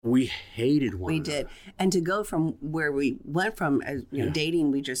We hated one another. We did. And to go from where we went from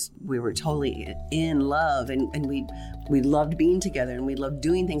dating, we were totally in love, and we loved being together, and we loved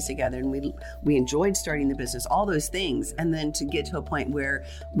doing things together, and we enjoyed starting the business, all those things. And then to get to a point where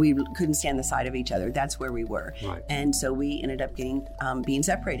we couldn't stand the sight of each other, that's where we were. Right. And so we ended up being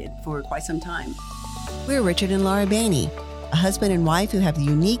separated for quite some time. We're Richard and Laura Bainey, a husband and wife who have the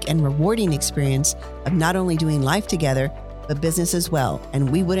unique and rewarding experience of not only doing life together, but business as well, and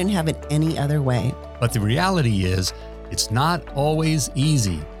we wouldn't have it any other way. But the reality is, it's not always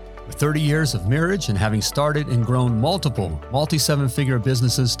easy. With 30 years of marriage and having started and grown multiple multi-seven-figure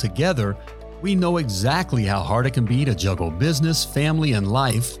businesses together, we know exactly how hard it can be to juggle business, family, and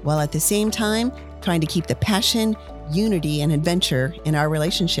life, while at the same time trying to keep the passion, unity, and adventure in our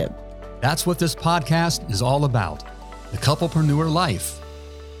relationship. That's what this podcast is all about, the Couplepreneur Life.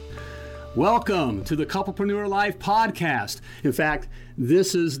 Welcome to the Couplepreneur Life podcast. In fact,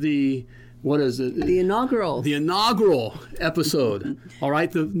 this is the inaugural episode. All right,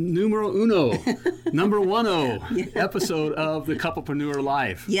 the numero uno, number 10 episode of the Couplepreneur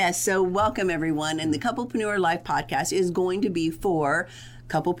Life. Yes, so welcome everyone. And the Couplepreneur Life podcast is going to be for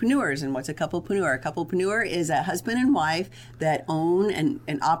couplepreneurs. And what's a couplepreneur? A couplepreneur is a husband and wife that own and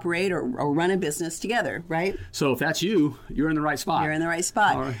operate or run a business together, right? So if that's you, you're in the right spot. You're in the right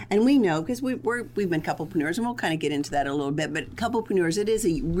spot. All right. And we know, because we've been couplepreneurs, and we'll kind of get into that a little bit, but couplepreneurs, it is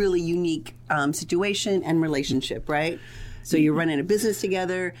a really unique situation and relationship, right? So you're running a business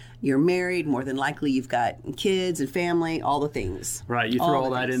together, you're married, more than likely you've got kids and family, all the things. Right, you throw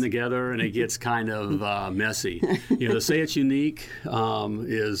all that in together and it gets kind of messy. To say it's unique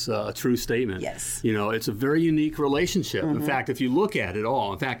is a true statement. Yes. It's a very unique relationship. In fact, if you look at it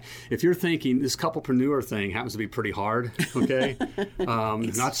all, in fact, if you're thinking this couplepreneur thing happens to be pretty hard, okay?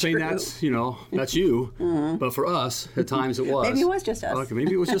 Not saying true. that's you, but for us, at times it was. Maybe it was just us. Okay,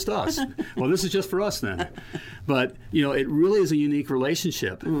 maybe it was just us. Well, this is just for us then. But, it really is a unique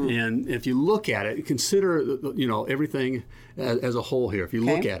relationship. And if you look at it, consider, everything as a whole here. If you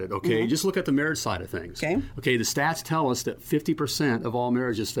look at it, just look at the marriage side of things. Okay, the stats tell us that 50% of all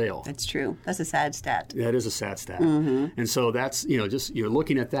marriages fail. That's true. That's a sad stat. That is a sad stat. And so that's, just you're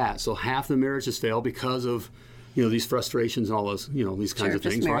looking at that. So half the marriages fail because of, these frustrations and all those, these kinds of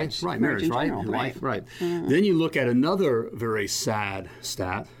things, marriage. Right, marriage, right? General, Life, right. Then you look at another very sad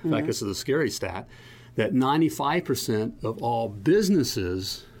stat. In fact, this is a scary stat, that 95% of all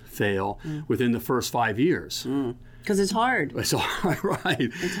businesses fail within the first 5 years. Because it's hard. It's hard, right?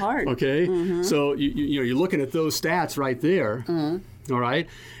 It's hard. Okay, so you're looking at those stats right there. All right,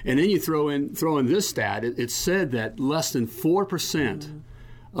 and then you throw in this stat. It's said that less than 4%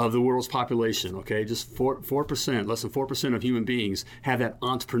 of the world's population, okay, just 4%, less than 4% of human beings have that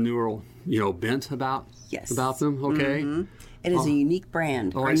entrepreneurial, bent about them. Okay, it is a unique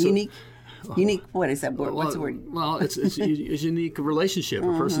brand. All right, Unique, what is that word? What's the word? Well, it's a unique relationship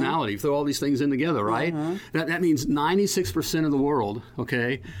or personality. You throw all these things in together, right? That means 96% of the world,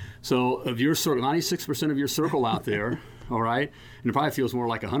 okay? So of your circle, 96% of your circle out there, all right? And it probably feels more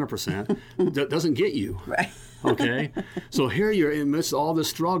like 100%, that doesn't get you. Right. Okay? So here you're amidst all this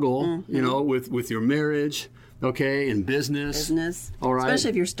struggle, with your marriage, okay, in business. All right.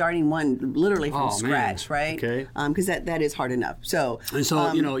 Especially if you're starting one literally from scratch, right? Okay. Because that is hard enough. So you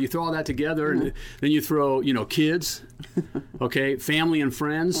throw all that together, and then you throw, kids, okay, family and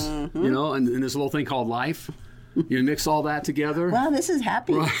friends, and this little thing called life. You mix all that together. Wow, this is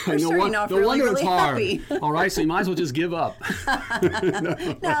happy. Right. No wonder it's hard. Happy. All right, so you might as well just give up.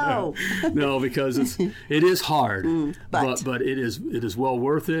 No, because it is hard, but it is well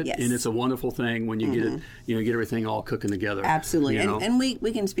worth it, and it's a wonderful thing when you get it, get everything all cooking together. Absolutely, and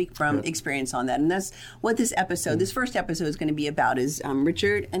we can speak from experience on that, and that's what this episode, this first episode, is going to be about. Is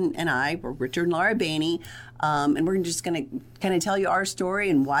Richard and I, we're Richard and Laura Bainey. And we're just going to kind of tell you our story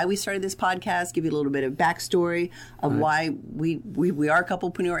and why we started this podcast, give you a little bit of backstory of why we are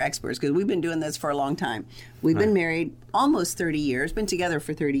couplepreneur experts, because we've been doing this for a long time. We've been married almost 30 years, been together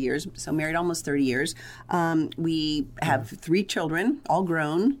for 30 years, so married almost 30 years. We have 3 children, all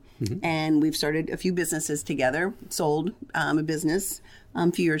grown, and we've started a few businesses together, sold a business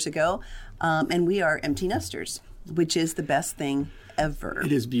a few years ago, and we are empty nesters, which is the best thing ever.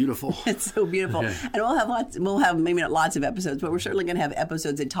 It is beautiful. It's so beautiful. Okay. And we'll have maybe not lots of episodes, but we're certainly going to have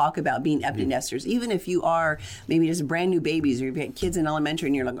episodes that talk about being empty nesters. Even if you are maybe just brand new babies, or you've got kids in elementary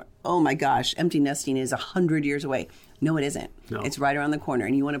and you're like, oh my gosh, empty nesting is 100 years away. No, it isn't. No. It's right around the corner,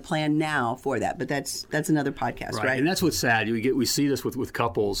 and you want to plan now for that. But that's another podcast, right? And that's what's sad. We see this with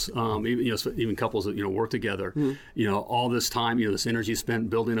couples, even couples that work together. All this time, this energy spent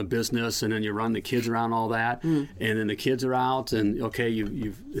building a business, and then you run the kids around all that, and then the kids are out, and okay,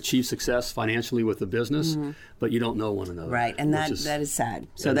 you've achieved success financially with the business, but you don't know one another. Right, and that is sad.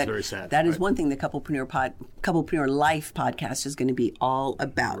 So that is very sad. That is one thing the Couplepreneur Life podcast is going to be all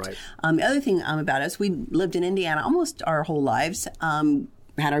about. Right. The other thing about us, we lived in Indiana almost our whole lives.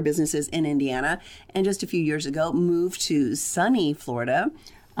 Had our businesses in Indiana, and just a few years ago moved to sunny Florida.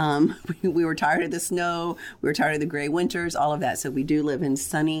 We were tired of the snow, we were tired of the gray winters, all of that. So we do live in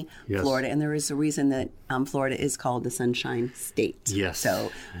sunny Florida, and there is a reason that Florida is called the Sunshine State. Yes,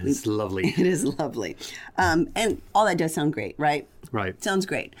 so it's lovely. It is lovely, and all that does sound great, right? Right, sounds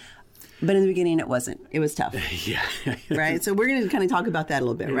great. But in the beginning, it wasn't. It was tough. Yeah. Right? So we're going to kind of talk about that a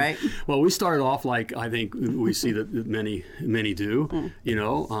little bit, right? Well, we started off like I think we see that many do.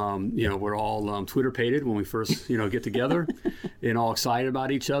 We're all Twitter-pated when we first, get together and all excited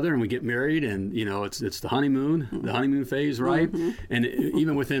about each other, and we get married, and, it's the honeymoon phase, right? And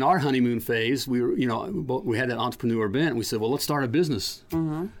even within our honeymoon phase, we had that entrepreneur bent, and we said, well, let's start a business.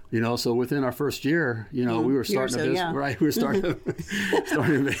 So within our first year, we were starting a business, right? We were starting a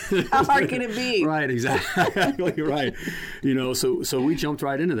business. How hard can it be? Right, exactly, right. So we jumped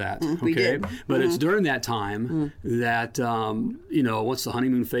right into that. Okay, we did. But it's during that time that once the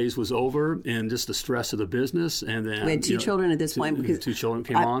honeymoon phase was over, and just the stress of the business, and then we had two children at this point because two children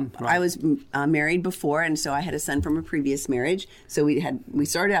came on. Right. I was married before, and so I had a son from a previous marriage. So we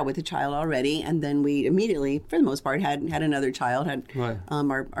started out with a child already, and then we immediately, for the most part, had another child. Had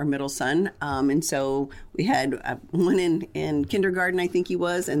our middle son, and so we had one in kindergarten, I think he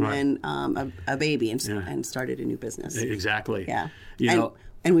was, and then a baby, and started a new business. Exactly. Yeah.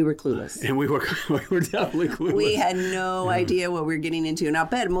 And we were clueless. And we were definitely clueless. We had no idea what we were getting into. And I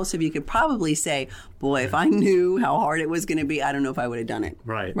bet most of you could probably say, boy, if I knew how hard it was going to be, I don't know if I would have done it.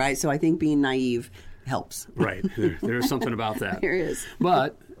 Right. Right. So I think being naive helps. Right. There's something about that. There is.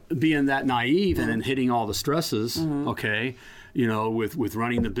 But being that naive and then hitting all the stresses, okay, with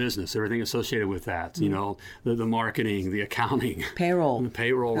running the business, everything associated with that, the marketing, the accounting,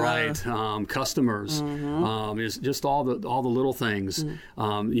 payroll, right, customers, is just all the little things,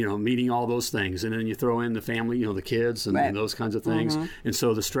 meeting all those things, and then you throw in the family, the kids and those kinds of things, and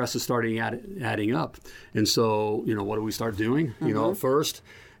so the stress is starting adding up, and so what do we start doing? First.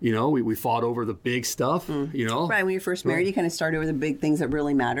 We fought over the big stuff, Right, when you're first married, you kind of start over the big things that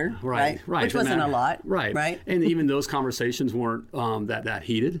really matter, right? Which wasn't a lot. Right. And even those conversations weren't that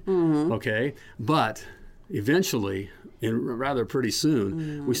heated, okay? But eventually, and rather pretty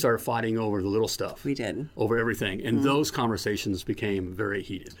soon, we started fighting over the little stuff. We did. Over everything. And those conversations became very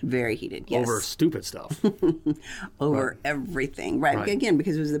heated. Very heated, yes. Over stupid stuff. Over everything, right. Again,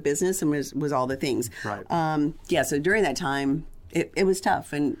 because it was the business and was all the things. Right. So during that time, it was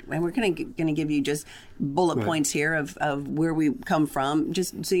tough, and we're going to give you just bullet points here of where we come from,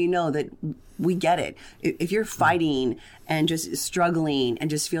 just so you know that we get it. If you're fighting and just struggling and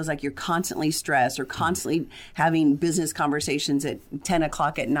just feels like you're constantly stressed or constantly having business conversations at 10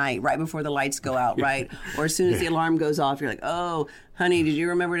 o'clock at night, right before the lights go out, right? Or as soon as the alarm goes off, you're like, oh, honey, did you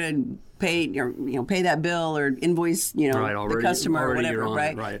remember to pay that bill or invoice, the customer or whatever,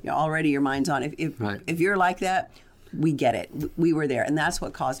 right? Already your mind's on. If you're like that, we get it. We were there. And that's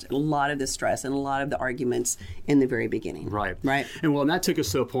what caused a lot of the stress and a lot of the arguments in the very beginning. Right. Right. And that took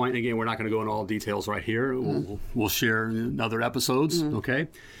us to a point, again, we're not going to go into all details right here. We'll share in other episodes, okay?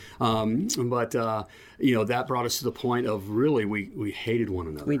 But that brought us to the point of really we hated one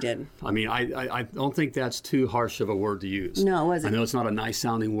another. We did. I mean, I don't think that's too harsh of a word to use. No, it wasn't. I know it's not a nice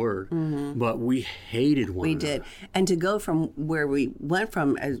sounding word, but we hated one another. We did. And to go from where we went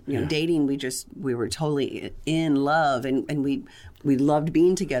from as dating, we were totally in love, and we loved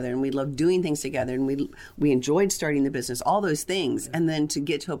being together, and we loved doing things together, and we enjoyed starting the business, all those things. And then to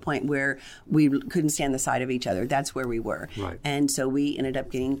get to a point where we couldn't stand the sight of each other, that's where we were. Right. And so we ended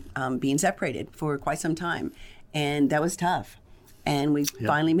up being separated for quite some time. And that was tough. And we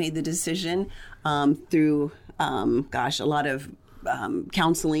finally made the decision through, a lot of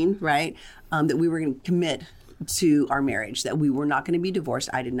counseling, right, that we were going to commit to our marriage, that we were not going to be divorced.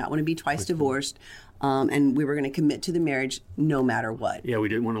 I did not want to be twice divorced. and we were going to commit to the marriage no matter what. Yeah, we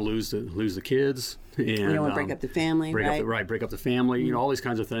didn't want to lose the kids. And, we don't want to break up the family, break up the family, all these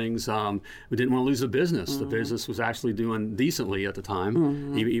kinds of things. We didn't want to lose the business. The business was actually doing decently at the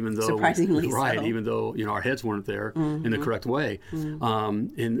time, even though surprisingly so. Even though our heads weren't there in the correct way.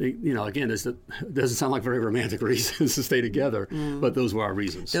 And again, this doesn't sound like very romantic reasons to stay together, but those were our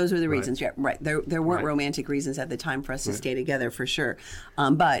reasons. Those were the reasons. Yeah, right. There weren't romantic reasons at the time for us to stay together, for sure.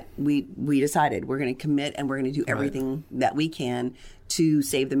 But we decided we're going to commit and we're going to do everything that we can to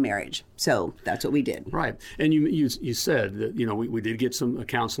save the marriage. So that's what we did. Right. And you said that, we did get some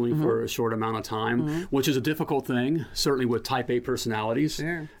counseling for a short amount of time, which is a difficult thing, certainly with type A personalities.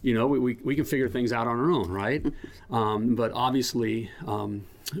 Sure. We can figure things out on our own, right? But obviously,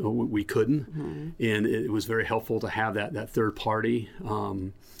 we couldn't. And it was very helpful to have that third party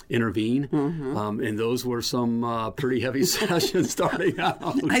intervene. And those were some pretty heavy sessions starting out.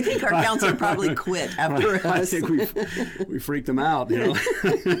 I think our counselor probably quit after us. I think we freaked them out,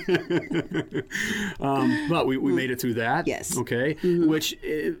 but we made it through that. Yes. Okay. Which,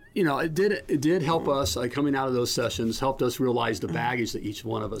 it did help us, coming out of those sessions, helped us realize the baggage that each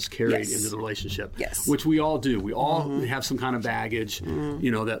one of us carried into the relationship. Yes. Which we all do. We all have some kind of baggage,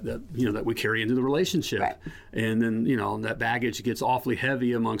 that we carry into the relationship. Right. And then, that baggage gets awfully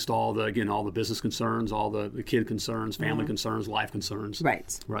heavy amongst all the business concerns, all the kid concerns, family concerns, life concerns.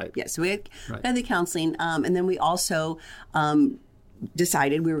 Right. Right. Yes. So we had the counseling, and then we also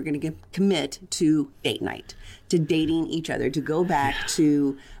decided we were going to commit to date night, to dating each other, to go back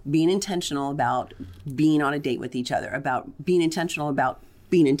to being intentional about being on a date with each other, about being intentional about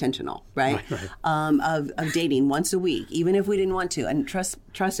being intentional, right? Of dating once a week, even if we didn't want to. And trust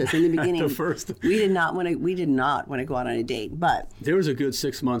us, in the beginning, we did not want to go out on a date. But there was a good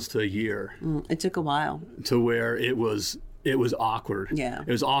 6 months to a year. It took a while to where it was awkward. Yeah.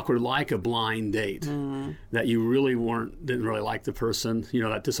 It was awkward, like a blind date, that you really didn't really like the person,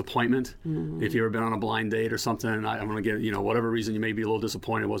 that disappointment. If you ever been on a blind date or something, and I'm going to get, whatever reason you may be a little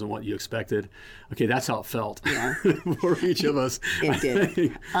disappointed, it wasn't what you expected. Okay, that's how it felt for each of us. It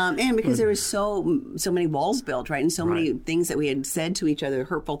did. And because there was so many walls built, right? And so many things that we had said to each other,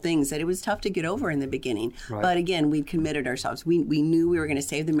 hurtful things, that it was tough to get over in the beginning. Right. But again, we committed ourselves. We knew we were going to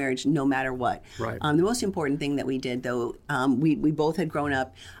save the marriage no matter what. Right. The most important thing that we did, though, we both had grown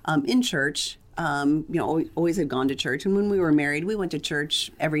up in church. Always had gone to church. And when we were married, we went to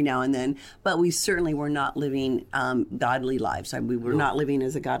church every now and then. But we certainly were not living godly lives. We were not living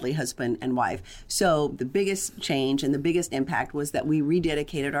as a godly husband and wife. So the biggest change and the biggest impact was that we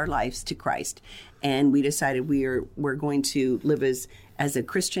rededicated our lives to Christ. And we decided we're going to live as a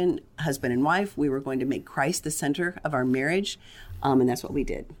Christian husband and wife. We were going to make Christ the center of our marriage. And that's what we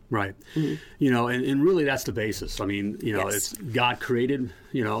did. Right. And really that's the basis. I mean, it's God created,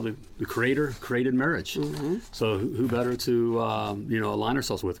 the Creator created marriage. So who better to, align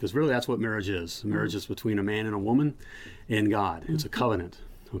ourselves with? Because really that's what marriage is. Marriage is between a man and a woman and God. It's a covenant.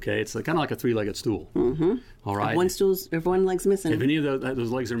 Okay, it's kind of like a three-legged stool. All right. If one leg's missing. If any of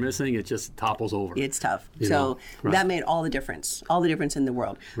those legs are missing, it just topples over. It's tough. That made all the difference in the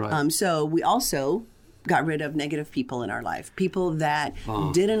world. Right. So we also got rid of negative people in our life, people that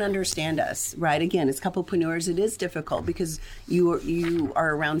didn't understand us, right? Again, as couplepreneurs, it is difficult because you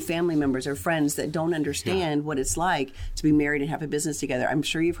are around family members or friends that don't understand what it's like to be married and have a business together. I'm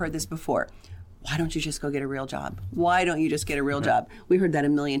sure you've heard this before. Why don't you just go get a real job? Why don't you just get a real job? We heard that a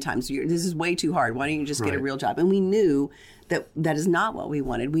million times. This is way too hard. Why don't you just get a real job? And we knew that is not what we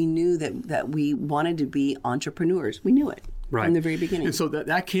wanted. We knew that we wanted to be entrepreneurs. We knew it. From the very beginning. And so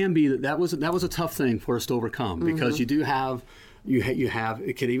that can be that was a tough thing for us to overcome because you do have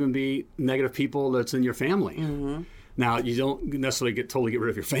it could even be negative people that's in your family. Now you don't necessarily totally get rid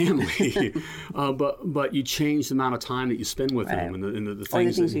of your family, but you change the amount of time that you spend with them and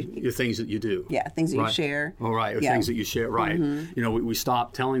the things that you do. Yeah, things that you share. All right, or things that you share. Right. We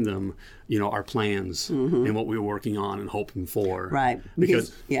stopped telling them our plans and what we were working on and hoping for. Right.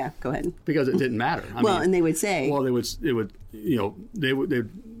 Because go ahead. Because it didn't matter. And they would say. Well, they would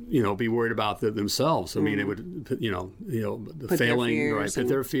be worried about themselves. I mean, it would, the failing, put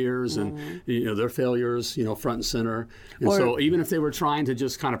their fears and, their failures, front and center. And so even if they were trying to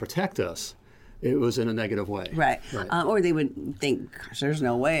just kind of protect us, it was in a negative way. Right. Or they would think, gosh, there's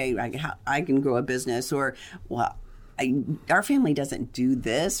no way I can grow a business, or, well, our family doesn't do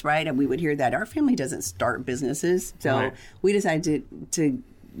this, right? And we would hear that our family doesn't start businesses. So we decided to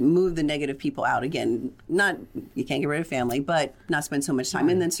move the negative people out. Again, you can't get rid of family, but not spend so much time.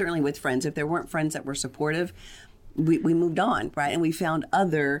 And then certainly with friends, if there weren't friends that were supportive, we moved on, right? And we found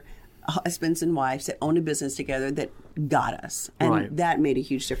other husbands and wives that own a business together that got us. And that made a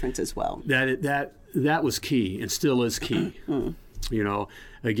huge difference as well. That that was key and still is key. You know,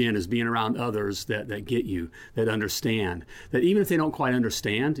 again, is being around others that get you, that understand, that even if they don't quite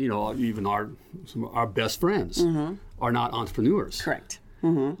understand, you know, even some of our best friends are not entrepreneurs. Correct.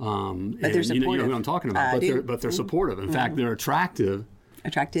 But they're supportive. You know who I'm talking about. But they're supportive. In fact, they're attracted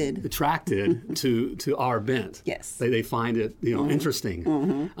to our bent. Yes. They find it, you know,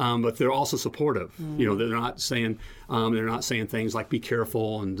 interesting. But they're also supportive. You know, they're not saying things like, be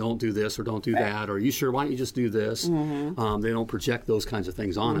careful and don't do this or don't do that, or, you sure, why don't you just do this? They don't project those kinds of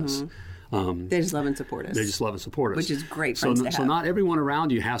things on us. They just love and support us. They just love and support us. Which is great friends to have. So not everyone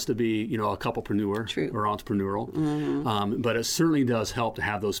around you has to be, you know, a couplepreneur or entrepreneurial. But it certainly does help to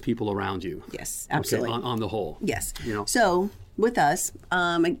have those people around you. Yes, absolutely. Okay, on the whole. Yes. You know. So with us,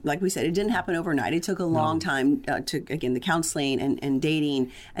 like we said, it didn't happen overnight. It took a long time the counseling and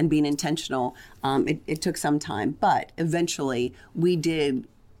dating and being intentional. It took some time, but eventually we did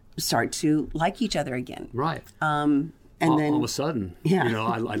start to like each other again. Right. And then all of a sudden, you know,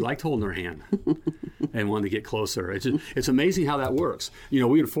 I liked holding her hand and wanted to get closer. It's amazing how that works. You know,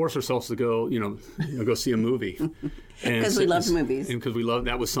 we would force ourselves to go, go see a movie. Because we loved movies. And because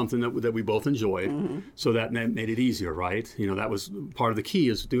that was something that we both enjoyed. So that made it easier, right? You know, that was part of the key,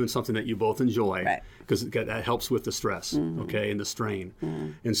 is doing something that you both enjoy. Right. Because that helps with the stress, okay, and the strain.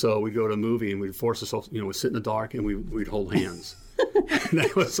 And so we'd go to a movie and we'd force ourselves, you know, we'd sit in the dark and we'd hold hands.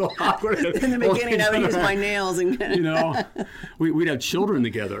 That was so awkward. In the beginning, I would use my nails, and you know, we'd have children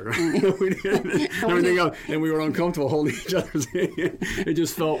together. Everything else, and we were uncomfortable holding each other's hand. It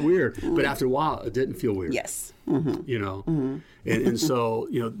just felt weird. But after a while, it didn't feel weird. Yes. You know, and so,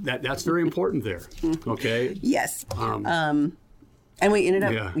 you know, that's very important there. Okay. Yes. And we ended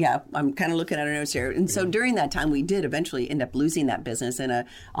up, I'm kind of looking at our notes here. And so during that time, we did eventually end up losing that business in a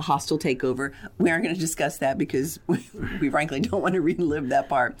hostile takeover. We aren't going to discuss that because we frankly don't want to relive that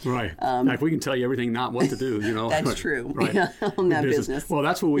part. Right. Like, we can tell you everything, not what to do, you know. That's true. Right. On that business. Well,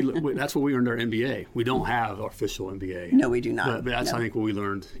 that's what we earned our MBA. We don't have our official MBA. No, we do not. But that's, I think, what we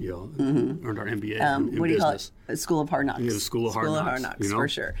learned, you know, earned our MBA in what do you business. Call it? School of Hard Knocks. Yeah, the School of Hard Knocks, you know? For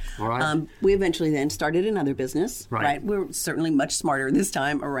sure. All right. We eventually then started another business. Right. We were certainly much smarter this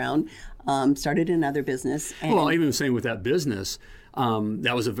time around. Started another business. And well, even saying with that business,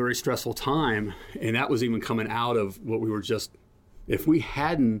 that was a very stressful time, and that was even coming out of what we were just. If we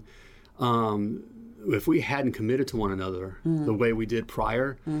hadn't committed to one another the way we did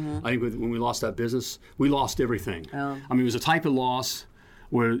prior, I think when we lost that business, we lost everything. Oh. I mean, it was a type of loss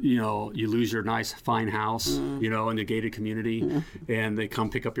where, you know, you lose your nice, fine house, you know, in a gated community, and they come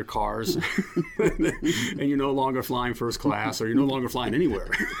pick up your cars, and you're no longer flying first class, or you're no longer flying anywhere.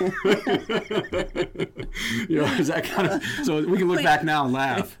 You know, is that kind of, so we can look back now and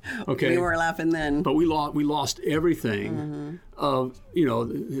laugh. Okay, we were laughing then, but we lost everything of, you know,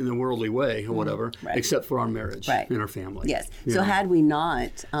 in a worldly way or whatever, except for our marriage and our family. Yes. So had we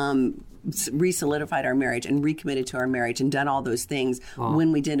not re-solidified our marriage and recommitted to our marriage and done all those things,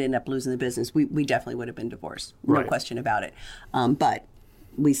 when we did end up losing the business, we definitely would have been divorced. No question about it. But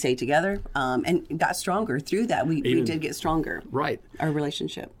we stayed together and got stronger through that. We did get stronger. Right. Our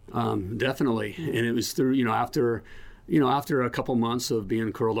relationship. Definitely. And it was through, after a couple months of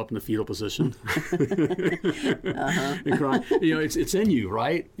being curled up in the fetal position, and crying, you know, it's in you,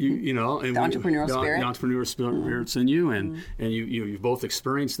 right? You know, and the entrepreneurial spirit. The entrepreneurial spirit's in you, and you've both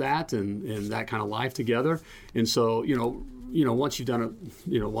experienced that and that kind of life together. And so, you know, once you've done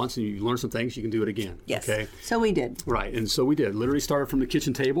it, once and you learn some things, you can do it again. Yes. Okay. So we did. Right, and so we did. Literally started from the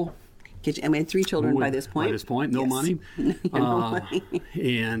kitchen table. And we had 3 children by this point. By this point, no money. No money.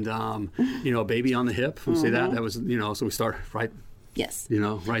 And, baby on the hip. We say that was, so we start right. Yes.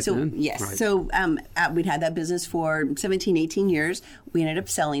 Then. Yes. Right. So we'd had that business for 17, 18 years. We ended up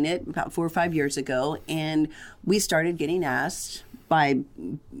selling it about 4 or 5 years ago. And we started getting asked by,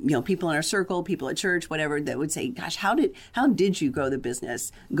 people in our circle, people at church, whatever, that would say, gosh, how did you grow the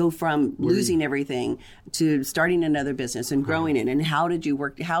business? Go from losing everything to starting another business and growing it. And how did you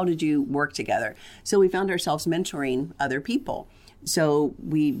work together? So we found ourselves mentoring other people. So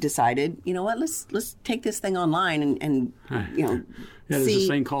we decided, you know what, let's take this thing online and there's this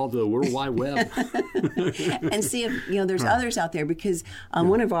thing called the World Wide Web, and see if there's others out there, because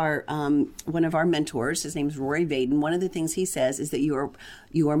one of our mentors, his name's Roy Vaden. One of the things he says is that you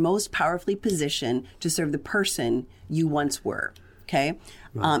are most powerfully positioned to serve the person you once were. Okay,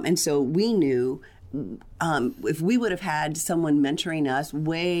 and so we knew. If we would have had someone mentoring us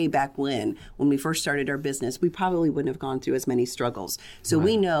way back when we first started our business, we probably wouldn't have gone through as many struggles. So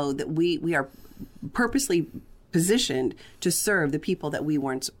we know that we are purposely positioned to serve the people that we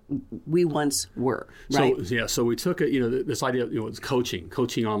once were. Right? So we took it, this idea, it's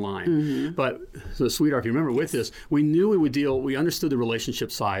coaching online. But so, sweetheart, if you remember with this, we knew we understood the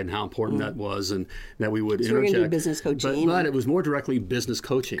relationship side and how important that was, and that we would interject. We're going to do business coaching. But it was more directly business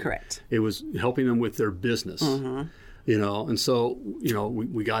coaching. Correct. It was helping them with their business. And so,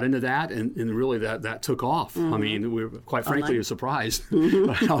 we got into that, and really that took off. I mean, we were quite frankly surprised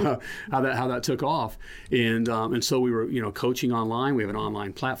how that took off. And so we were, coaching online. We have an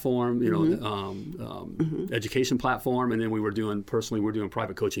online platform, education platform, and then we're doing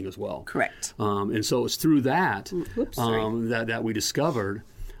private coaching as well. Correct. And so it was through that that we discovered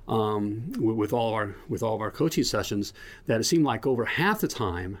with all of our coaching sessions that it seemed like over half the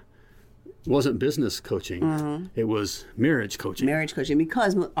time it wasn't business coaching. It was marriage coaching. Marriage coaching,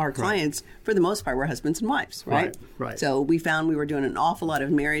 because our clients, for the most part, were husbands and wives, right? Right. So we found we were doing an awful lot of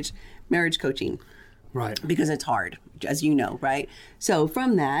marriage coaching. Right. Because it's hard, as you know, right? So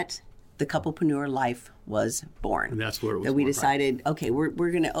from that, the Couplepreneur Life was born. And that's where it was that we born, decided, okay, we're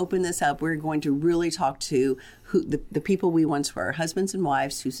going to open this up. We're going to really talk to the people we once were, husbands and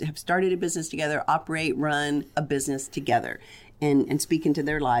wives who have started a business together, run a business together. And speak into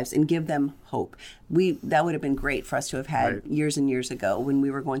their lives and give them hope. That would have been great for us to have had years and years ago when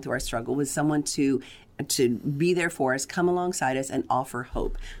we were going through our struggle, with someone to be there for us, come alongside us, and offer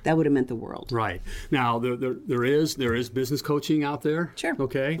hope. That would have meant the world. Right. Now there is business coaching out there. Sure.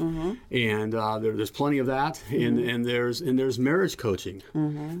 Okay. And there's plenty of that, and there's marriage coaching.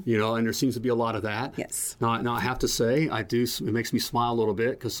 And there seems to be a lot of that. Yes. Now I have to say, it makes me smile a little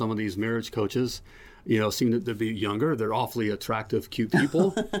bit, because some of these marriage coaches, seem to be younger. They're awfully attractive, cute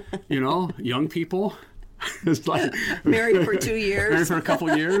people, young people. It's like married for 2 years. Married for a couple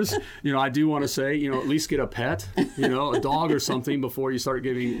of years. I do want to say, at least get a pet, a dog or something before you start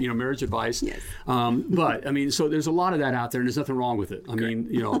giving, marriage advice. Yes. But I mean, so there's a lot of that out there, and there's nothing wrong with it. I mean,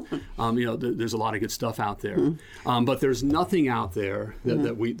 there's a lot of good stuff out there. But there's nothing out there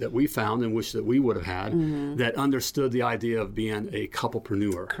that we found and wish that we would have had that understood the idea of being a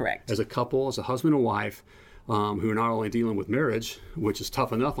couplepreneur. Correct. As a couple, as a husband and wife, who are not only dealing with marriage, which is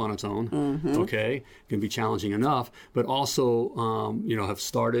tough enough on its own, okay, can be challenging enough, but also, have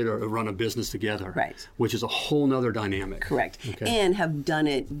started or run a business together, right, which is a whole nother dynamic. Correct. Okay. And have done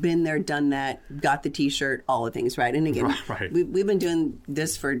it, been there, done that, got the T-shirt, all the things, right? And again, we've been doing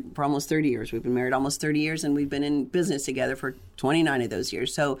this for almost 30 years. We've been married almost 30 years, and we've been in business together for 29 of those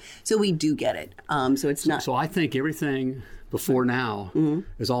years. So we do get it. So it's not. So I think everything before now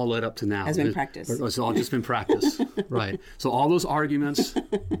is all led up to now. Has been practice. It's all just been practice, right? So all those arguments,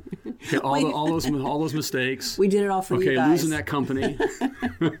 all those mistakes. We did it all for you guys. Okay, losing that company,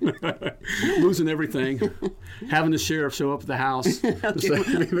 losing everything, having the sheriff show up at the house. We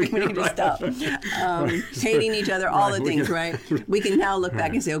need to stop. Hating each other, all the things, right? We can now look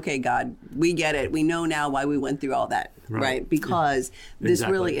back and say, okay, God, we get it. We know now why we went through all that. Right, because this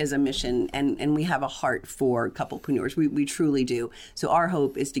really is a mission, and we have a heart for couplepreneurs. We truly do. So our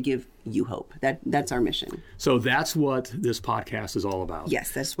hope is to give you hope. That's our mission. So that's what this podcast is all about.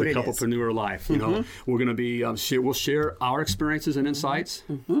 Yes, that's what it is. The Couplepreneur Life. We're going to be we'll share our experiences and insights.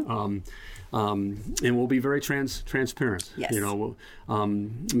 And we'll be very transparent. Yes.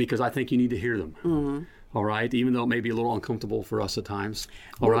 Because I think you need to hear them. All right, even though it may be a little uncomfortable for us at times.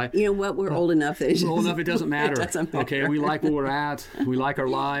 All right. You know what? We're old enough that it doesn't matter. It doesn't matter. Okay, we like where we're at. We like our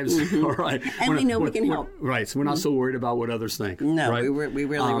lives. All right. And we know we can help. Right. So we're not so worried about what others think. No, right? we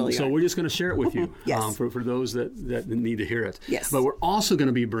really so are. we're just going to share it with you. Yes. For those that need to hear it. Yes. But we're also going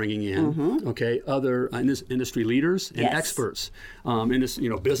to be bringing in other industry leaders and experts.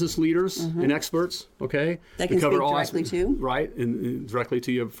 Business leaders and experts. Okay. That can speak directly to. Right, and directly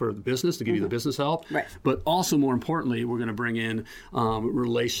to you for the business, to give you the business help. Right. But also, more importantly, we're going to bring in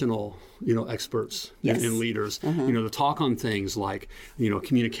relational, experts and leaders, to talk on things like,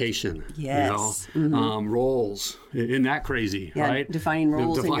 communication, yes. Roles. Isn't that crazy, right? Defining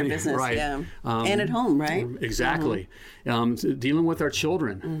roles in your business, right. And at home, right? Exactly. Dealing with our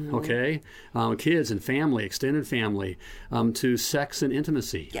children, okay? Kids and family, extended family, to sex and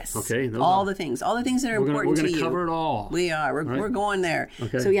intimacy. Yes. Okay. All the things that are important to you. We're going to cover it all. We are. We're going there.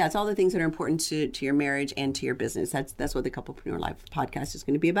 Okay. So it's all the things that are important to your marriage and to your business. That's what the Couplepreneur Life podcast is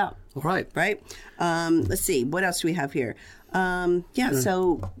going to be about. All right. Right. Let's see. What else do we have here?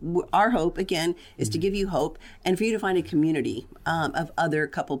 So our hope, again, is to give you hope and for you to find a community of other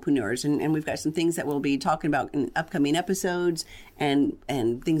couplepreneurs. And we've got some things that we'll be talking about in upcoming episodes and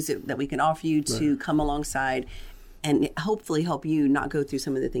things that we can offer you to come alongside and hopefully help you not go through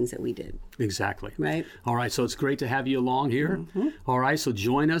some of the things that we did. Exactly. Right. All right. So it's great to have you along here. All right. So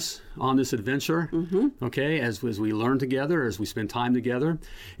join us on this adventure. Okay. As we learn together, as we spend time together.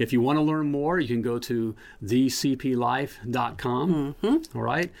 If you want to learn more, you can go to thecplife.com. All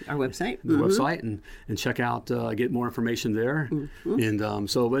right. Our website. The website and check out, get more information there. And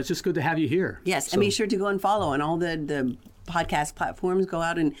but it's just good to have you here. Yes. And be sure to go and follow on all the podcast platforms. Go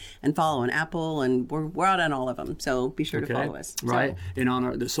out and follow on Apple, and we're out on all of them. So be sure to follow us. Right. So, and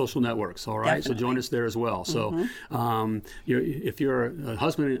on the social networks. All right. Definitely. So join us there as well. So if you're a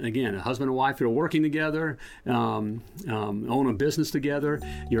husband and wife, you're working together, own a business together,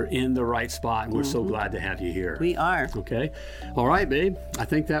 you're in the right spot. And we're so glad to have you here. we are. Okay. All right, babe. I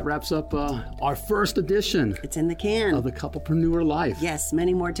think that wraps up our first edition It's in the can. of the Couplepreneur Life. Yes,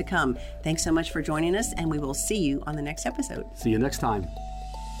 many more to come. Thanks so much for joining us, and we will see you on the next episode. See you next time.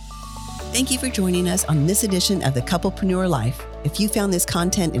 Thank you for joining us on this edition of the Couplepreneur Life. If you found this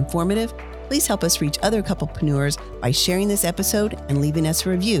content informative, please help us reach other couplepreneurs by sharing this episode and leaving us a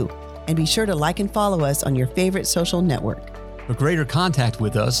review. And be sure to like and follow us on your favorite social network. For greater contact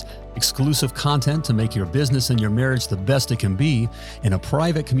with us, exclusive content to make your business and your marriage the best it can be, and a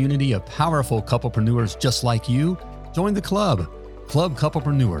private community of powerful couplepreneurs just like you, join the club, Club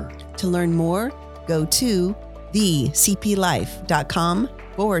Couplepreneur. To learn more, go to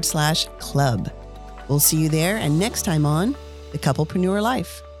thecplife.com/club. We'll see you there and next time on The Couplepreneur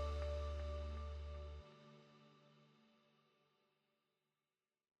Life.